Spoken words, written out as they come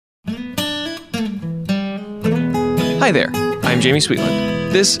Hi there, I'm Jamie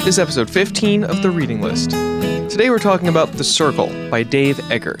Sweetland. This is episode 15 of The Reading List. Today we're talking about The Circle by Dave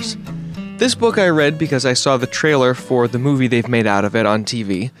Eggers. This book I read because I saw the trailer for the movie they've made out of it on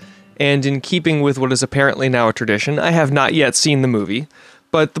TV, and in keeping with what is apparently now a tradition, I have not yet seen the movie,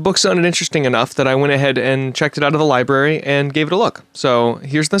 but the book sounded interesting enough that I went ahead and checked it out of the library and gave it a look. So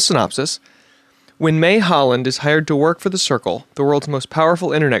here's the synopsis. When May Holland is hired to work for The Circle, the world's most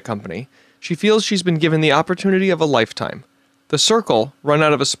powerful internet company, she feels she's been given the opportunity of a lifetime. The Circle, run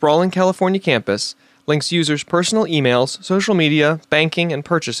out of a sprawling California campus, links users' personal emails, social media, banking, and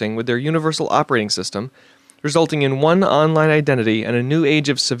purchasing with their universal operating system, resulting in one online identity and a new age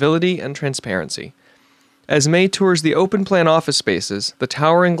of civility and transparency. As May tours the open-plan office spaces, the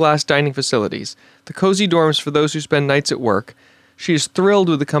towering glass dining facilities, the cozy dorms for those who spend nights at work, she is thrilled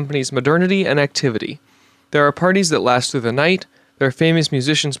with the company's modernity and activity. There are parties that last through the night, there are famous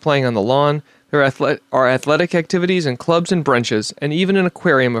musicians playing on the lawn, there are athletic activities and clubs and brunches, and even an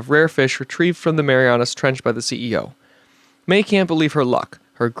aquarium of rare fish retrieved from the Marianas Trench by the CEO. May can't believe her luck,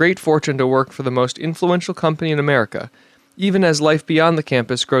 her great fortune to work for the most influential company in America, even as life beyond the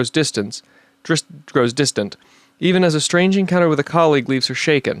campus grows distant, even as a strange encounter with a colleague leaves her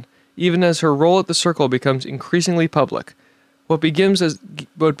shaken, even as her role at the Circle becomes increasingly public. What begins as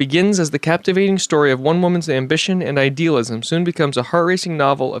the captivating story of one woman's ambition and idealism soon becomes a heart-racing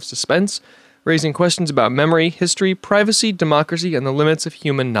novel of suspense, raising questions about memory, history, privacy, democracy, and the limits of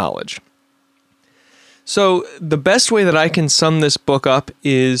human knowledge. So, the best way that I can sum this book up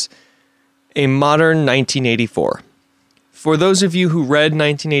is a modern 1984. For those of you who read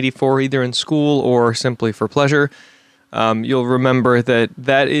 1984 either in school or simply for pleasure, you'll remember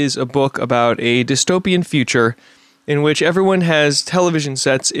that is a book about a dystopian future in which everyone has television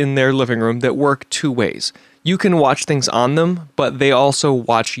sets in their living room that work two ways. You can watch things on them, but they also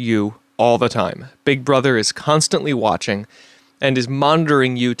watch you all the time. Big Brother is constantly watching and is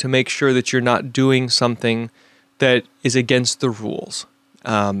monitoring you to make sure that you're not doing something that is against the rules.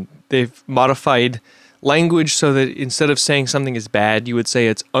 They've modified language so that instead of saying something is bad, you would say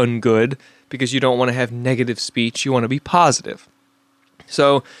it's ungood, because you don't want to have negative speech, you want to be positive.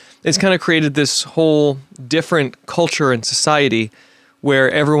 So it's kind of created this whole different culture and society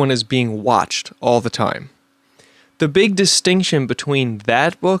where everyone is being watched all the time. The big distinction between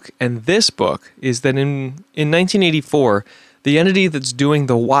that book and this book is that in 1984, the entity that's doing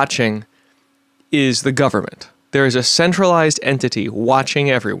the watching is the government. There is a centralized entity watching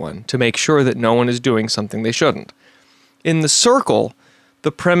everyone to make sure that no one is doing something they shouldn't. In The Circle,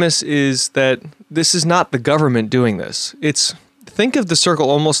 the premise is that this is not the government doing this. Think of The Circle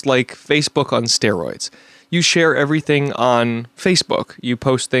almost like Facebook on steroids. You share everything on Facebook. You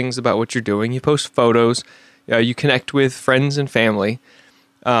post things about what you're doing. You post photos. You connect with friends and family.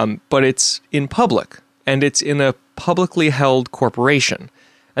 But it's in public, and it's in a publicly held corporation.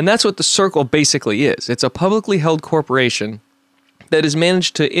 And that's what The Circle basically is. It's a publicly held corporation that has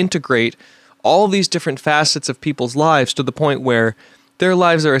managed to integrate all these different facets of people's lives to the point where their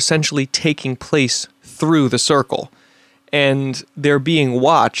lives are essentially taking place through The Circle. And they're being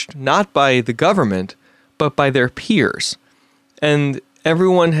watched not by the government, but by their peers. And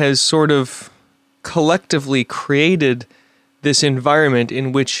everyone has sort of collectively created this environment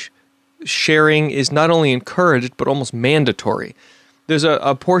in which sharing is not only encouraged, but almost mandatory. There's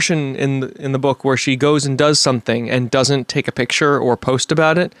a portion in the book where she goes and does something and doesn't take a picture or post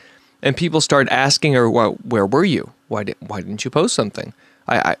about it, and people start asking her, well, where were you? Why didn't you post something?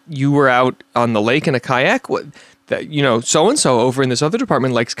 You were out on the lake in a kayak? So-and-so over in this other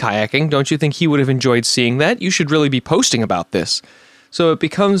department likes kayaking. Don't you think he would have enjoyed seeing that? You should really be posting about this. So it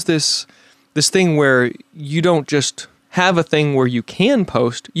becomes this thing where you don't just have a thing where you can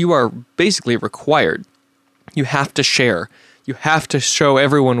post. You are basically required. You have to share. You have to show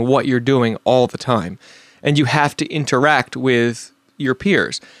everyone what you're doing all the time. And you have to interact with your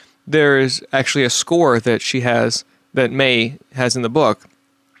peers. There's actually a score that May has in the book,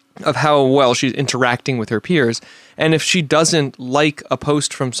 of how well she's interacting with her peers. And if she doesn't like a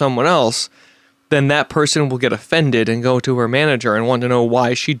post from someone else, then that person will get offended and go to her manager and want to know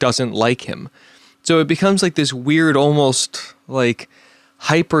why she doesn't like him. So it becomes like this weird, almost like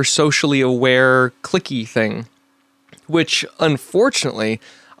hyper socially aware, cliquey thing, which unfortunately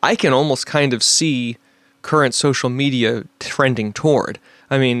I can almost kind of see current social media trending toward.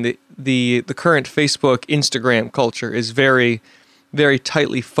 I mean, the current Facebook, Instagram culture is very, very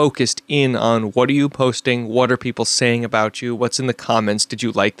tightly focused in on what are you posting, what are people saying about you, what's in the comments, did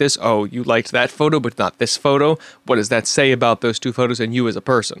you like this? Oh, you liked that photo but not this photo? What does that say about those two photos and you as a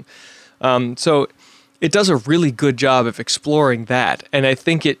person? So it does a really good job of exploring that, and I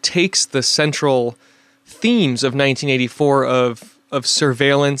think it takes the central themes of 1984 of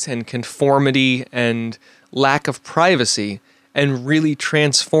surveillance and conformity and lack of privacy, and really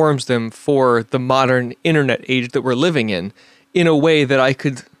transforms them for the modern internet age that we're living in a way that I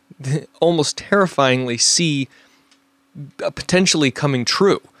could almost terrifyingly see potentially coming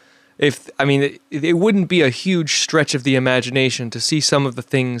true. It wouldn't be a huge stretch of the imagination to see some of the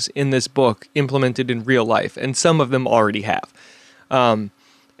things in this book implemented in real life, and some of them already have.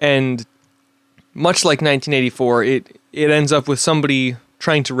 And much like 1984, it ends up with somebody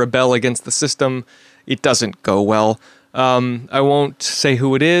trying to rebel against the system. It doesn't go well. I won't say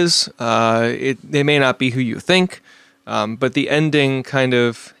who it is. They may not be who you think, but the ending kind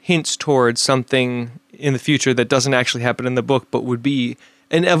of hints towards something in the future that doesn't actually happen in the book, but would be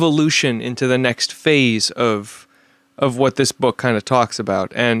an evolution into the next phase of what this book kind of talks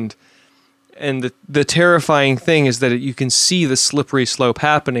about. And the terrifying thing is that you can see the slippery slope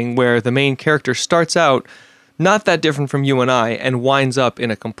happening, where the main character starts out not that different from you and I, and winds up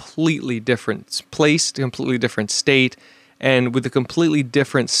in a completely different place, a completely different state, and with a completely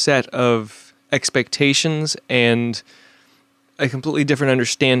different set of expectations and a completely different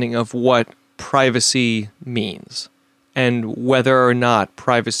understanding of what privacy means and whether or not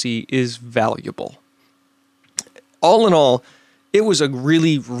privacy is valuable. All in all, it was a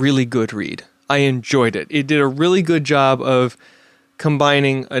really, really good read. I enjoyed it. It did a really good job of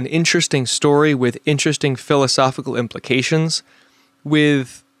combining an interesting story with interesting philosophical implications,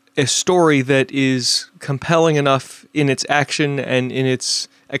 with a story that is compelling enough in its action and in its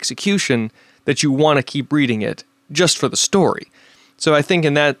execution that you want to keep reading it just for the story. So I think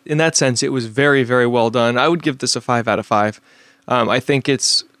in that sense, it was very, very well done. I would give this a 5 out of 5. I think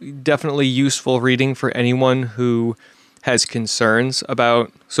it's definitely useful reading for anyone who has concerns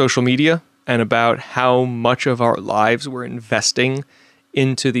about social media and about how much of our lives we're investing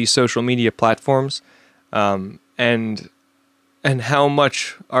into these social media platforms, and how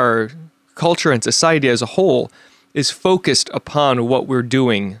much our culture and society as a whole is focused upon what we're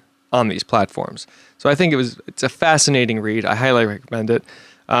doing on these platforms. So I think it's a fascinating read. I highly recommend it.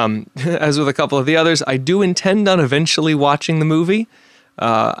 As with a couple of the others, I do intend on eventually watching the movie.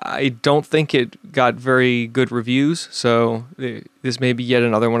 I don't think it got very good reviews, so this may be yet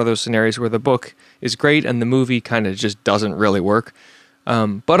another one of those scenarios where the book is great and the movie kind of just doesn't really work.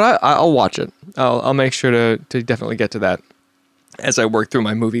 But I'll watch it. I'll make sure to definitely get to that as I work through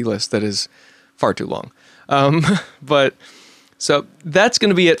my movie list that is far too long. But so that's going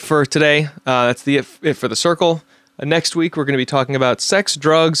to be it for today. That's it for The Circle. Next week, we're going to be talking about Sex,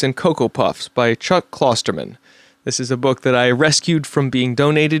 Drugs, and Cocoa Puffs by Chuck Klosterman. This is a book that I rescued from being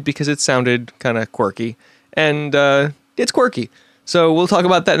donated because it sounded kind of quirky. And it's quirky. So we'll talk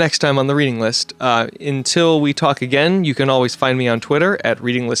about that next time on the reading list. Until we talk again, you can always find me on Twitter at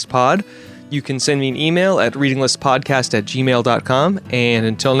ReadingListPod. You can send me an email at readinglistpodcast@gmail.com. And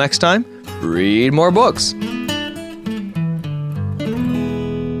until next time, read more books.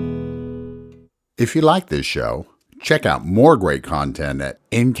 If you like this show, check out more great content at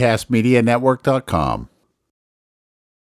IncastMediaNetwork.com.